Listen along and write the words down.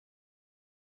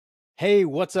Hey,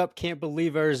 what's up, camp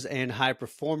believers and high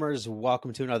performers?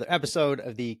 Welcome to another episode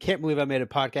of the Can't Believe I Made It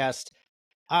podcast.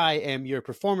 I am your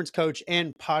performance coach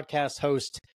and podcast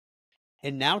host,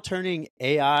 and now turning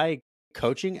AI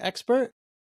coaching expert.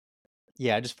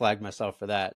 Yeah, I just flagged myself for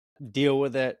that. Deal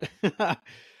with it.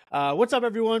 What's up,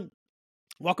 everyone?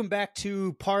 Welcome back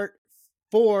to part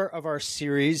 4 of our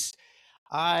series.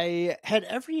 I had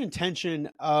every intention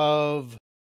of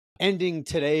ending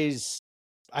today's,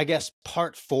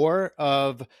 part 4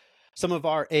 of some of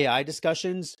our AI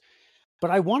discussions,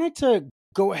 but I wanted to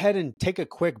go ahead and take a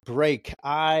quick break.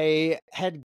 I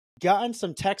had gotten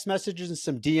some text messages and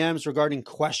some DMs regarding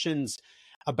questions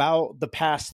about the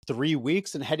past 3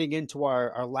 weeks and heading into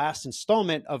our last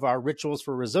installment of our Rituals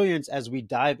for Resilience as we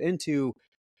dive into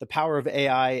the power of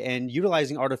AI and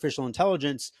utilizing artificial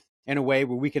intelligence in a way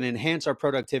where we can enhance our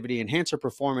productivity, enhance our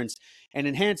performance, and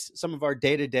enhance some of our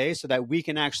day-to-day so that we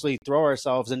can actually throw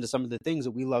ourselves into some of the things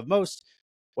that we love most,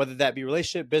 whether that be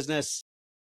relationship, business,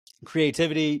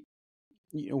 creativity,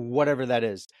 whatever that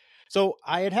is. So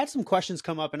I had some questions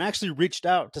come up and actually reached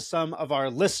out to some of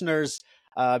our listeners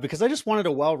because I just wanted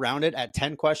a well-rounded at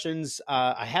 10 questions.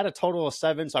 I had a total of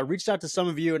 7. So I reached out to some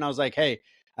of you and I was like, hey,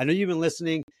 I know you've been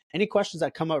listening. Any questions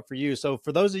that come up for you? So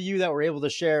for those of you that were able to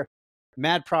share,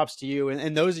 mad props to you.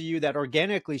 And those of you that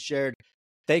organically shared,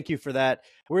 thank you for that.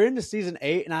 We're into season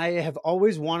 8 and I have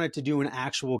always wanted to do an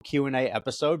actual Q&A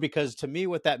episode because to me,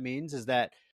 what that means is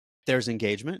that there's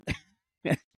engagement.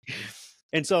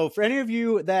 And so for any of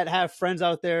you that have friends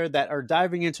out there that are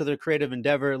diving into their creative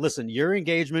endeavor, listen, your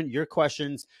engagement, your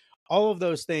questions, all of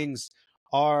those things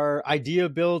are idea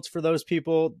builds for those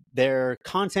people. They're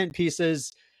content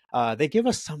pieces. They give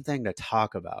us something to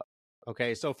talk about.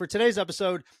 Okay, so for today's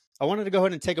episode, I wanted to go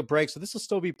ahead and take a break. So this will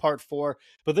still be part 4,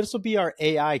 but this will be our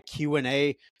AI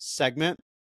Q&A segment.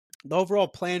 The overall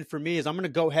plan for me is I'm going to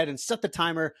go ahead and set the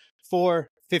timer for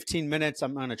 15 minutes.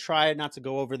 I'm going to try not to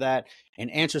go over that and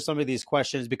answer some of these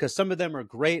questions because some of them are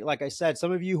great. Like I said,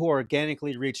 some of you who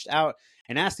organically reached out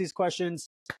and asked these questions,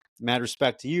 mad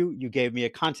respect to you. You gave me a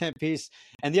content piece.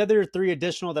 And the other 3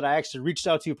 additional that I actually reached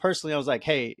out to personally, I was like,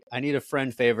 hey, I need a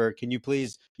friend favor. Can you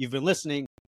please, you've been listening.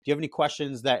 Do you have any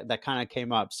questions that kind of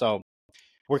came up? So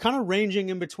we're kind of ranging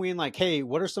in between like, hey,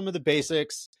 what are some of the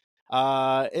basics?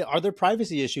 Are there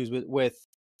privacy issues with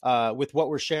what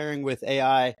we're sharing with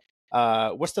AI?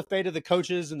 What's the fate of the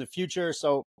coaches in the future?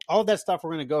 So all of that stuff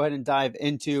we're going to go ahead and dive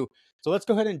into. So let's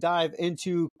go ahead and dive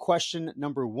into question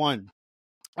number 1.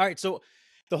 All right. So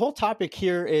the whole topic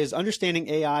here is understanding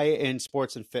AI in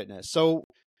sports and fitness. So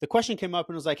the question came up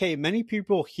and it was like, hey, many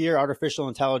people hear artificial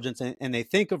intelligence and they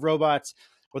think of robots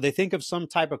or they think of some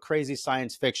type of crazy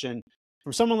science fiction.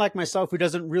 From someone like myself who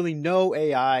doesn't really know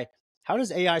AI, how does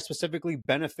AI specifically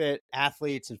benefit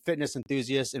athletes and fitness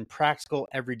enthusiasts in practical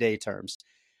everyday terms?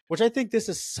 Which I think this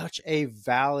is such a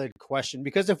valid question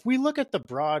because if we look at the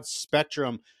broad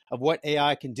spectrum of what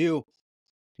AI can do,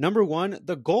 number 1,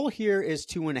 the goal here is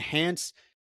to enhance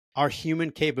our human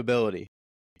capability,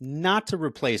 not to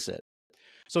replace it.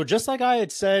 So just like I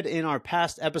had said in our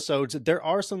past episodes, there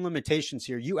are some limitations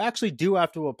here. You actually do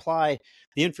have to apply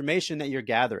the information that you're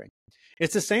gathering.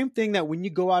 It's the same thing that when you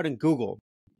go out and Google,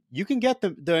 you can get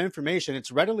the information.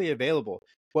 It's readily available.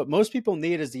 What most people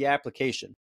need is the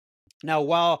application. Now,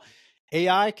 while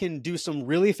AI can do some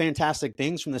really fantastic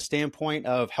things from the standpoint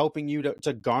of helping you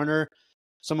to garner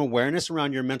some awareness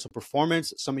around your mental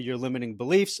performance, some of your limiting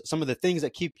beliefs, some of the things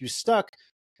that keep you stuck,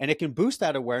 and it can boost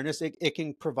that awareness. It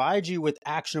can provide you with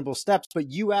actionable steps, but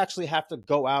you actually have to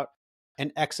go out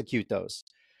and execute those.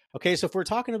 Okay, so if we're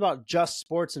talking about just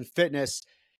sports and fitness,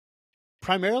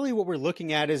 primarily what we're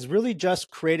looking at is really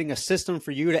just creating a system for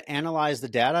you to analyze the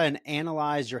data and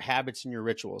analyze your habits and your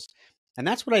rituals. And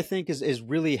that's what I think is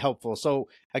really helpful. So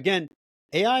again,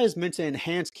 AI is meant to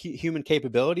enhance human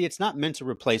capability. It's not meant to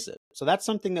replace it. So that's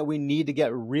something that we need to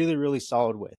get really, really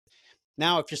solid with.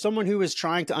 Now, if you're someone who is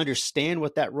trying to understand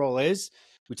what that role is,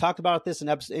 we talked about this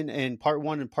in part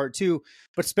 1 and part 2,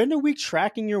 but spend a week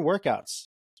tracking your workouts.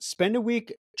 Spend a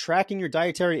week tracking your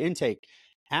dietary intake.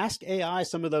 Ask AI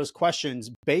some of those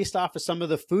questions based off of some of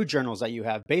the food journals that you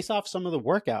have, based off some of the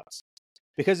workouts.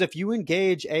 Because if you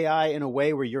engage AI in a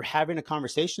way where you're having a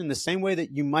conversation in the same way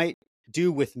that you might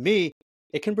do with me,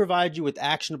 it can provide you with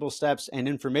actionable steps and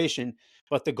information.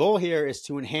 But the goal here is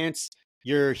to enhance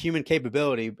your human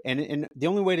capability. And the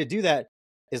only way to do that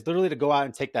is literally to go out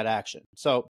and take that action.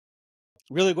 So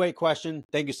really great question.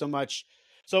 Thank you so much.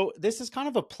 So this is kind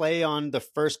of a play on the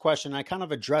first question. I kind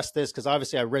of addressed this because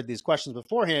obviously I read these questions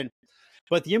beforehand,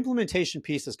 but the implementation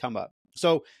piece has come up.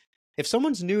 So if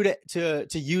someone's new to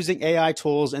using AI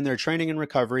tools in their training and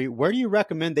recovery, where do you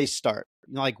recommend they start?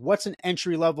 like what's an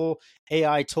entry level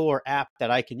AI tool or app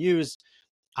that I can use?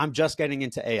 I'm just getting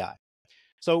into AI.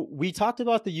 So we talked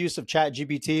about the use of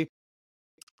ChatGPT.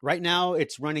 Right now,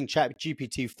 it's running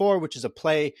ChatGPT 4, which is a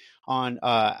play on,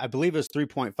 I believe it was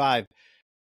 3.5.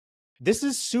 This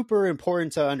is super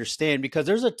important to understand because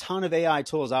there's a ton of AI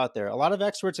tools out there. A lot of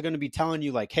experts are going to be telling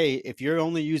you, like, hey, if you're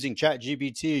only using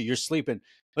ChatGPT, you're sleeping.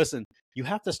 Listen, you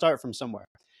have to start from somewhere.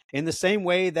 In the same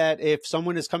way that if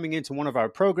someone is coming into one of our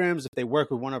programs, if they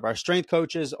work with one of our strength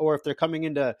coaches, or if they're coming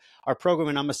into our program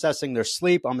and I'm assessing their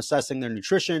sleep, I'm assessing their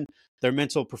nutrition, their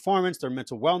mental performance, their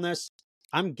mental wellness,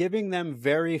 I'm giving them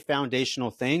very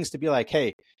foundational things to be like,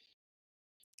 hey,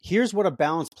 here's what a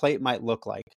balanced plate might look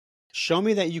like. Show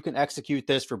me that you can execute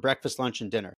this for breakfast, lunch,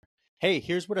 and dinner. Hey,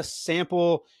 here's what a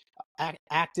sample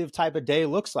active type of day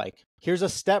looks like. Here's a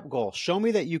step goal. Show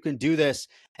me that you can do this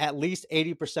at least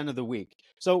 80% of the week.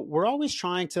 So we're always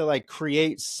trying to like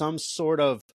create some sort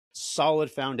of solid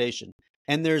foundation.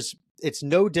 And it's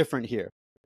no different here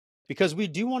because we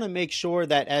do want to make sure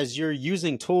that as you're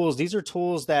using tools, these are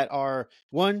tools that are,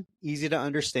 one, easy to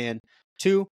understand,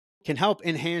 two, can help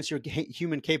enhance your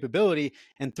human capability,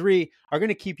 and three, are going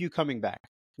to keep you coming back.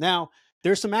 Now,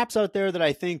 there's some apps out there that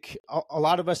I think a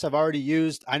lot of us have already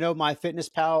used. I know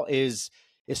MyFitnessPal is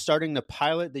starting to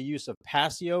pilot the use of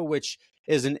Passio, which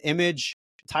is an image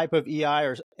type of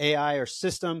AI or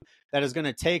system that is going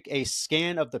to take a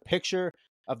scan of the picture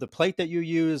of the plate that you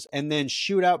use and then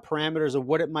shoot out parameters of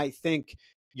what it might think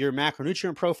your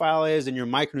macronutrient profile is and your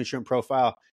micronutrient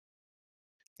profile.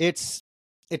 It's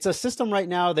a system right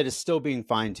now that is still being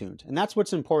fine-tuned, and that's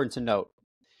what's important to note.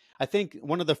 I think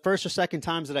one of the first or second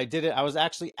times that I did it, I was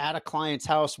actually at a client's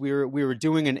house. We were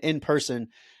doing an in-person,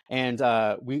 and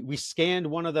we scanned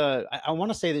one of the. I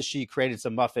want to say that she created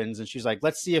some muffins, and she's like,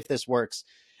 "Let's see if this works."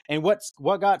 And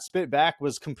what got spit back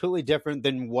was completely different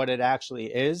than what it actually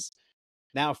is.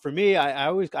 Now, for me,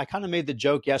 I kind of made the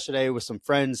joke yesterday with some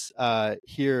friends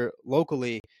here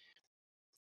locally.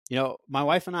 You know, my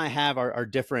wife and I have our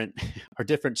different our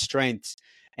different strengths,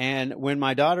 and when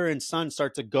my daughter and son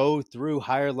start to go through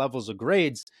higher levels of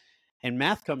grades and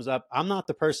math comes up, I'm not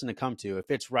the person to come to. If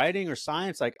it's writing or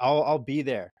science, like I'll be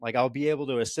there, like I'll be able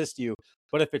to assist you.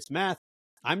 But if it's math,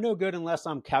 I'm no good unless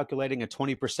I'm calculating a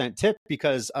 20% tip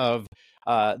because of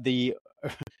the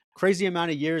crazy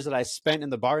amount of years that I spent in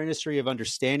the bar industry of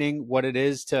understanding what it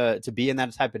is to be in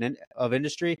that type of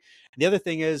industry. The other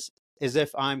thing is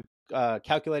if I'm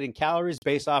calculating calories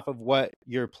based off of what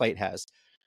your plate has.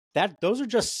 Those are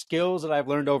just skills that I've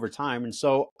learned over time. And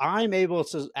so I'm able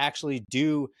to actually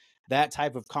do that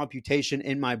type of computation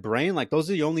in my brain. Like those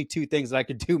are the only two things that I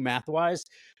could do math wise.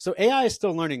 So AI is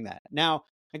still learning that. Now,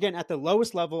 again, at the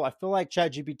lowest level, I feel like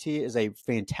ChatGPT is a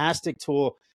fantastic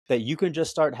tool that you can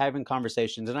just start having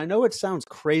conversations. And I know it sounds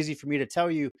crazy for me to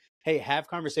tell you, hey, have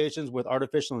conversations with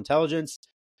artificial intelligence.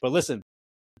 But listen,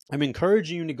 I'm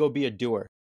encouraging you to go be a doer.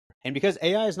 And because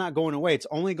AI is not going away, it's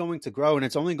only going to grow, and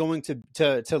it's only going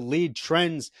to lead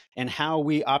trends in how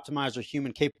we optimize our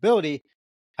human capability.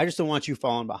 I just don't want you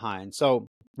falling behind. So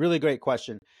really great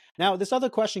question. Now, this other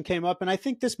question came up, and I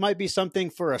think this might be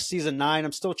something for a season 9.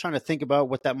 I'm still trying to think about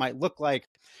what that might look like.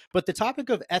 But the topic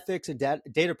of ethics and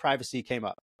data privacy came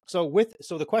up. So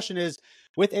the question is,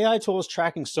 with AI tools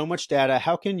tracking so much data,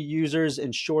 how can users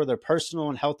ensure their personal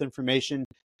and health information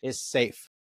is safe?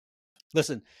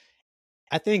 Listen,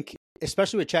 I think,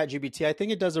 especially with ChatGPT, I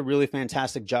think it does a really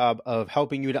fantastic job of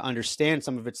helping you to understand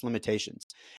some of its limitations.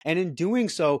 And in doing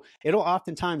so, it'll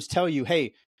oftentimes tell you,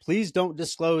 hey, please don't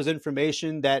disclose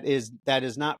information that is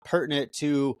not pertinent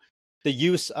to the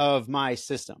use of my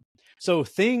system. So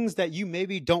things that you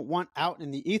maybe don't want out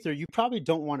in the ether, you probably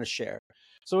don't want to share.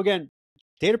 So again,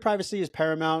 data privacy is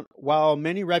paramount. While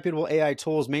many reputable AI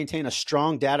tools maintain a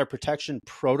strong data protection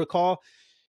protocol,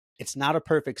 it's not a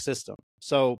perfect system.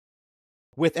 So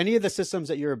with any of the systems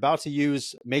that you're about to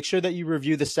use, make sure that you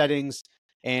review the settings,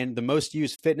 and the most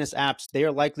used fitness apps, they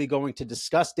are likely going to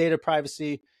discuss data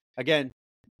privacy. Again,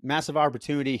 massive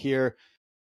opportunity here.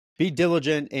 Be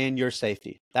diligent in your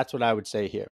safety. That's what I would say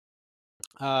here.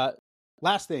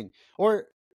 Last thing, or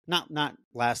not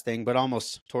last thing, but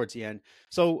almost towards the end.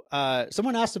 So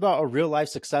someone asked about a real life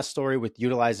success story with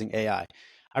utilizing AI.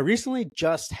 I recently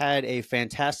just had a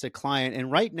fantastic client, and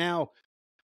right now,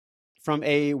 from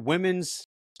a women's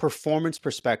performance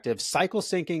perspective, cycle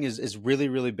syncing is really,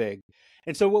 really big.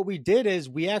 And so what we did is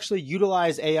we actually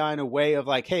utilized AI in a way of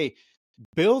like, hey,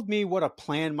 build me what a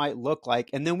plan might look like.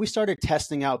 And then we started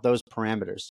testing out those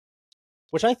parameters,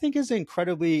 which I think is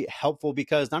incredibly helpful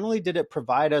because not only did it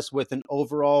provide us with an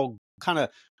overall kind of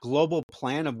global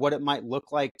plan of what it might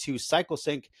look like to cycle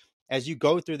sync as you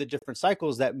go through the different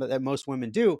cycles that most women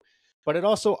do, but it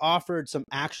also offered some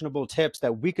actionable tips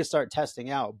that we could start testing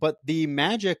out. But the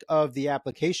magic of the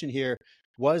application here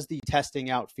was the testing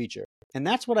out feature. And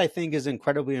that's what I think is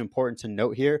incredibly important to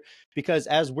note here, because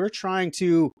as we're trying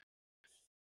to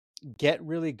get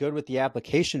really good with the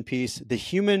application piece, the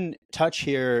human touch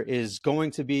here is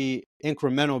going to be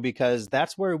incremental, because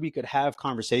that's where we could have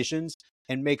conversations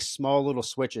and make small little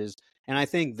switches. And I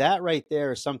think that right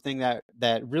there is something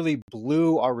that really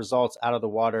blew our results out of the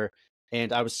water.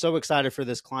 And I was so excited for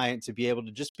this client to be able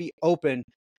to just be open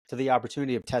to the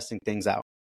opportunity of testing things out.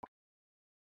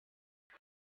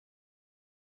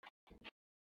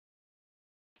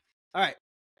 All right.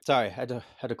 Sorry, I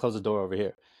had to close the door over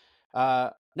here.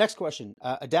 Next question,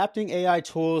 adapting AI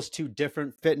tools to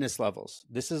different fitness levels.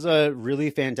 This is a really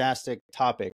fantastic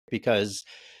topic, because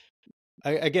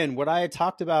again, what I had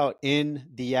talked about in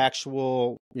the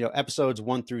actual, episodes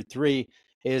 1 through 3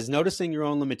 is noticing your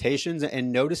own limitations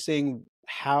and noticing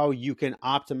how you can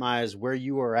optimize where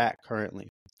you are at currently.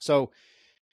 So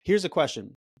here's a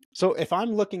question. So if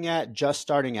I'm looking at just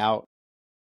starting out,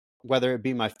 whether it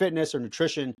be my fitness or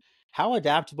nutrition, how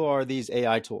adaptable are these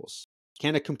AI tools?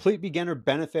 Can a complete beginner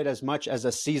benefit as much as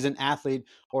a seasoned athlete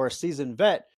or a seasoned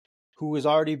vet who has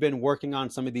already been working on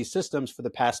some of these systems for the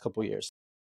past couple years?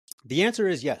 The answer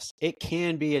is yes, it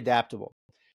can be adaptable.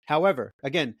 However,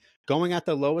 again, going at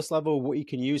the lowest level of what you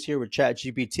can use here with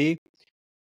ChatGPT,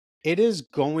 it is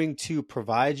going to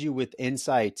provide you with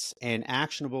insights and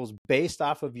actionables based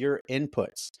off of your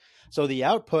inputs. So the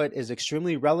output is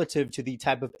extremely relative to the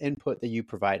type of input that you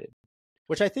provided,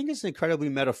 which I think is incredibly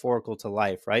metaphorical to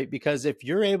life, right? Because if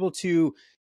you're able to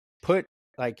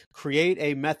create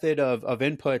a method of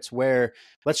inputs where,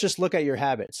 let's just look at your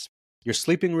habits. You're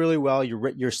sleeping really well.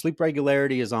 Your sleep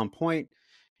regularity is on point.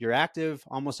 You're active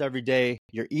almost every day.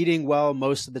 You're eating well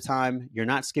most of the time. You're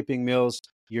not skipping meals.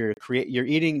 You're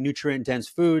eating nutrient dense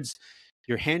foods.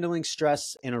 You're handling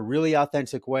stress in a really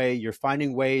authentic way. You're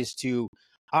finding ways to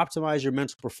optimize your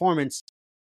mental performance.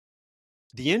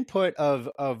 The input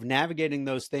of navigating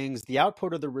those things, the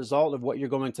output or the result of what you're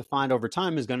going to find over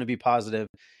time is going to be positive.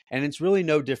 And it's really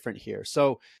no different here.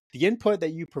 So the input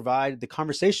that you provide, the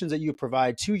conversations that you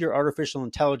provide to your artificial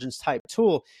intelligence type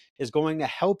tool is going to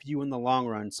help you in the long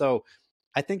run. So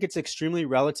I think it's extremely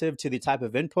relative to the type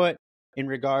of input in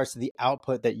regards to the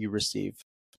output that you receive.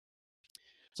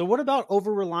 So what about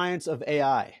over-reliance of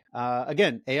AI?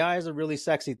 Again, AI is a really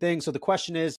sexy thing. So the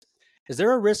question is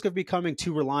there a risk of becoming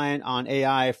too reliant on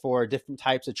AI for different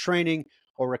types of training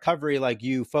or recovery like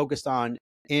you focused on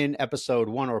in episode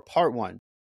 1 or part 1?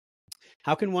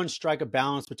 How can one strike a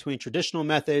balance between traditional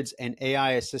methods and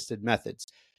AI-assisted methods?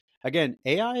 Again,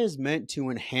 AI is meant to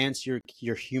enhance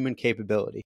your human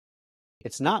capability.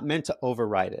 It's not meant to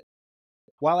override it.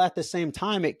 While at the same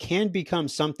time, it can become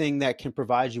something that can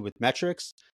provide you with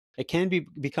metrics. It can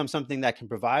become something that can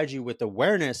provide you with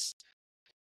awareness.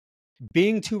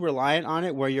 Being too reliant on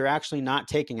it where you're actually not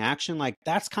taking action, like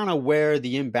that's kind of where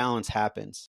the imbalance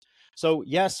happens. So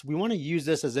yes, we want to use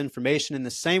this as information in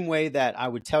the same way that I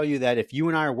would tell you that if you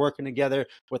and I are working together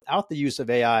without the use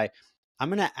of AI, I'm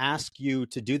going to ask you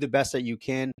to do the best that you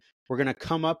can. We're going to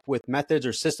come up with methods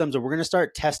or systems, or we're going to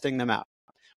start testing them out.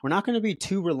 We're not going to be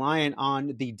too reliant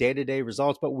on the day-to-day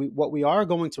results, but what we are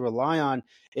going to rely on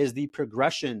is the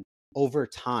progression over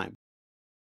time.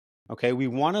 Okay, we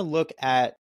want to look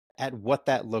at what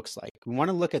that looks like. We want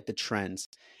to look at the trends.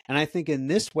 And I think in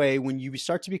this way, when you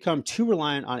start to become too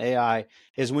reliant on AI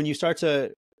is when you start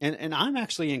to, and I'm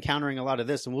actually encountering a lot of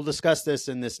this, and we'll discuss this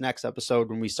in this next episode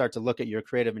when we start to look at your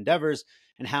creative endeavors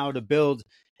and how to build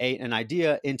an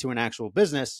idea into an actual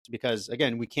business. Because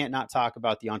again, we can't not talk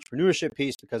about the entrepreneurship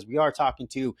piece, because we are talking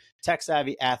to tech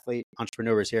savvy athlete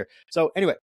entrepreneurs here. So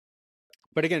anyway,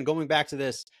 but again, going back to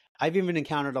this, I've even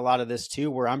encountered a lot of this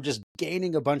too, where I'm just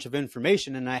gaining a bunch of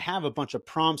information and I have a bunch of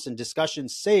prompts and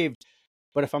discussions saved.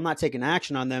 But if I'm not taking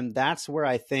action on them, that's where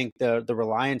I think the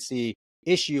reliancy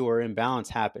issue or imbalance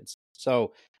happens.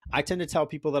 So I tend to tell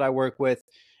people that I work with,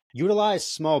 utilize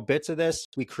small bits of this.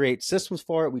 We create systems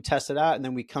for it, we test it out, and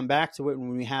then we come back to it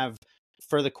when we have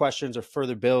further questions or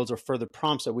further builds or further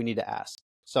prompts that we need to ask.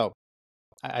 So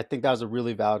I think that was a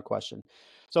really valid question.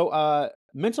 So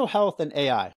mental health and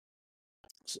AI.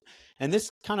 And this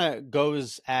kind of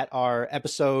goes at our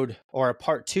episode or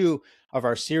part 2 of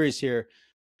our series here.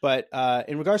 But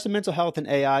in regards to mental health and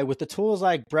AI, with the tools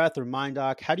like Breath or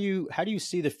MindDoc, how do you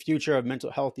see the future of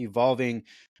mental health evolving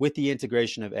with the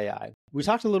integration of AI? We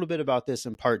talked a little bit about this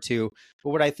in part 2, but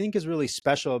what I think is really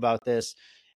special about this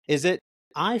is that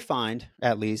I find,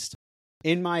 at least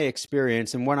in my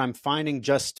experience and what I'm finding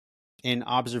just in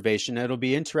observation, it'll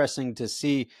be interesting to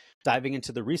see diving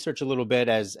into the research a little bit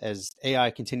as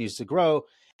AI continues to grow.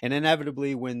 And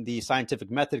inevitably, when the scientific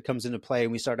method comes into play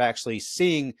and we start actually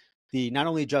seeing the not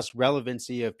only just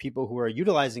relevancy of people who are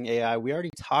utilizing AI, we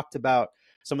already talked about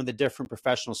some of the different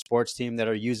professional sports teams that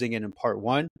are using it in part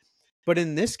one. But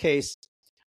in this case,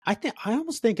 I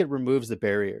almost think it removes the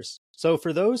barriers. So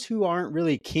for those who aren't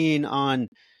really keen on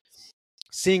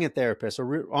seeing a therapist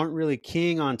or aren't really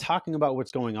keen on talking about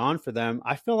what's going on for them,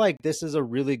 I feel like this is a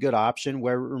really good option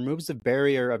where it removes the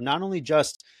barrier of not only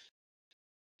just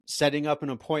setting up an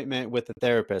appointment with a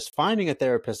therapist, finding a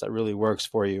therapist that really works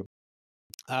for you,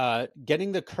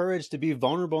 getting the courage to be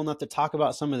vulnerable enough to talk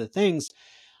about some of the things.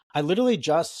 I literally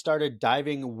just started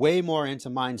diving way more into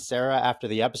Mind Sarah after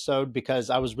the episode because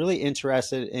I was really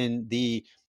interested in the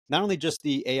not only just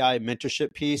the AI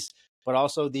mentorship piece, but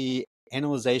also the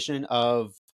analyzation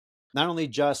of not only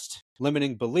just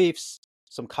limiting beliefs,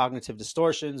 some cognitive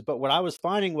distortions, but what I was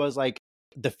finding was like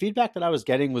the feedback that I was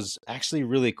getting was actually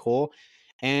really cool.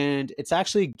 And it's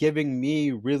actually giving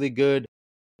me really good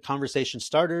conversation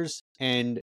starters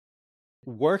and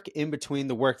work in between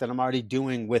the work that I'm already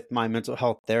doing with my mental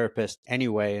health therapist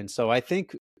anyway. And so I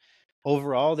think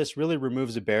overall this really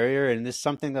removes a barrier, and this is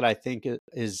something that I think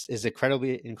is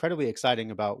incredibly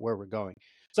exciting about where we're going.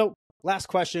 So last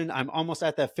question, I'm almost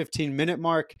at that 15-minute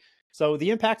mark. So the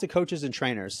impact of coaches and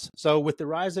trainers. So with the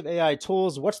rise of AI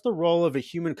tools, what's the role of a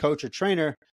human coach or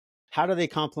trainer? How do they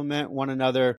complement one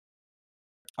another?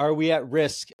 Are we at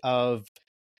risk of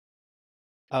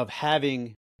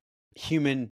having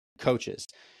human coaches?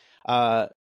 Uh,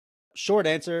 Short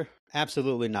answer,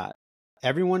 absolutely not.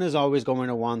 Everyone is always going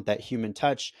to want that human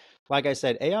touch. Like I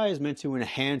said, AI is meant to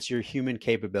enhance your human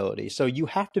capability. So you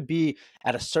have to be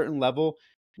at a certain level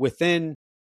within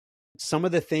some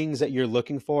of the things that you're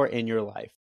looking for in your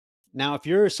life. Now, if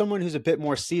you're someone who's a bit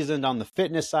more seasoned on the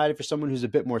fitness side, if you're someone who's a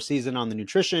bit more seasoned on the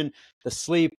nutrition, the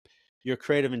sleep, your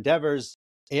creative endeavors,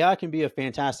 AI can be a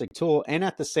fantastic tool. And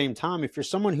at the same time, if you're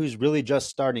someone who's really just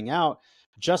starting out,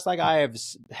 just like I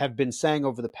have been saying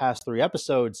over the past 3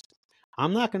 episodes,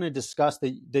 I'm not going to discuss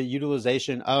the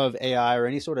utilization of AI or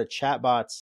any sort of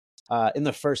chatbots in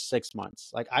the first 6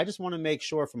 months. Like, I just want to make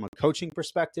sure from a coaching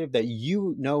perspective that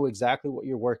you know exactly what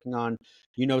you're working on.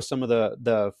 You know some of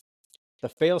the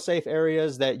fail-safe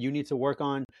areas that you need to work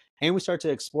on, and we start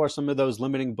to explore some of those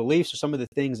limiting beliefs or some of the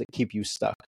things that keep you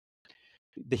stuck.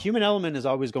 The human element is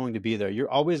always going to be there.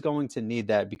 You're always going to need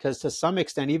that because to some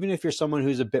extent, even if you're someone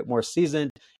who's a bit more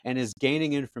seasoned and is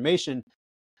gaining information,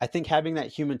 I think having that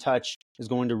human touch is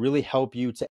going to really help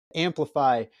you to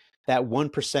amplify that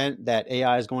 1% that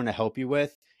AI is going to help you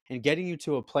with, and getting you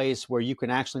to a place where you can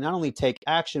actually not only take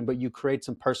action, but you create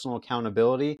some personal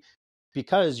accountability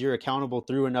because you're accountable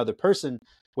through another person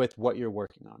with what you're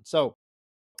working on. So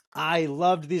I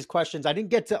loved these questions. I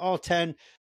didn't get to all 10,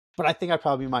 but I think I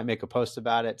probably might make a post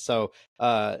about it. So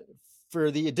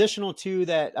for the additional 2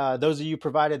 that those of you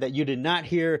provided that you did not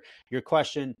hear your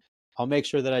question, I'll make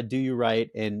sure that I do you right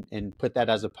and put that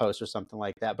as a post or something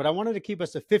like that. But I wanted to keep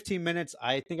us to 15 minutes.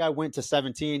 I think I went to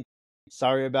 17.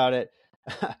 Sorry about it.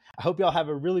 I hope y'all have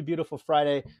a really beautiful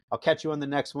Friday. I'll catch you on the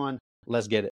next one. Let's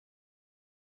get it.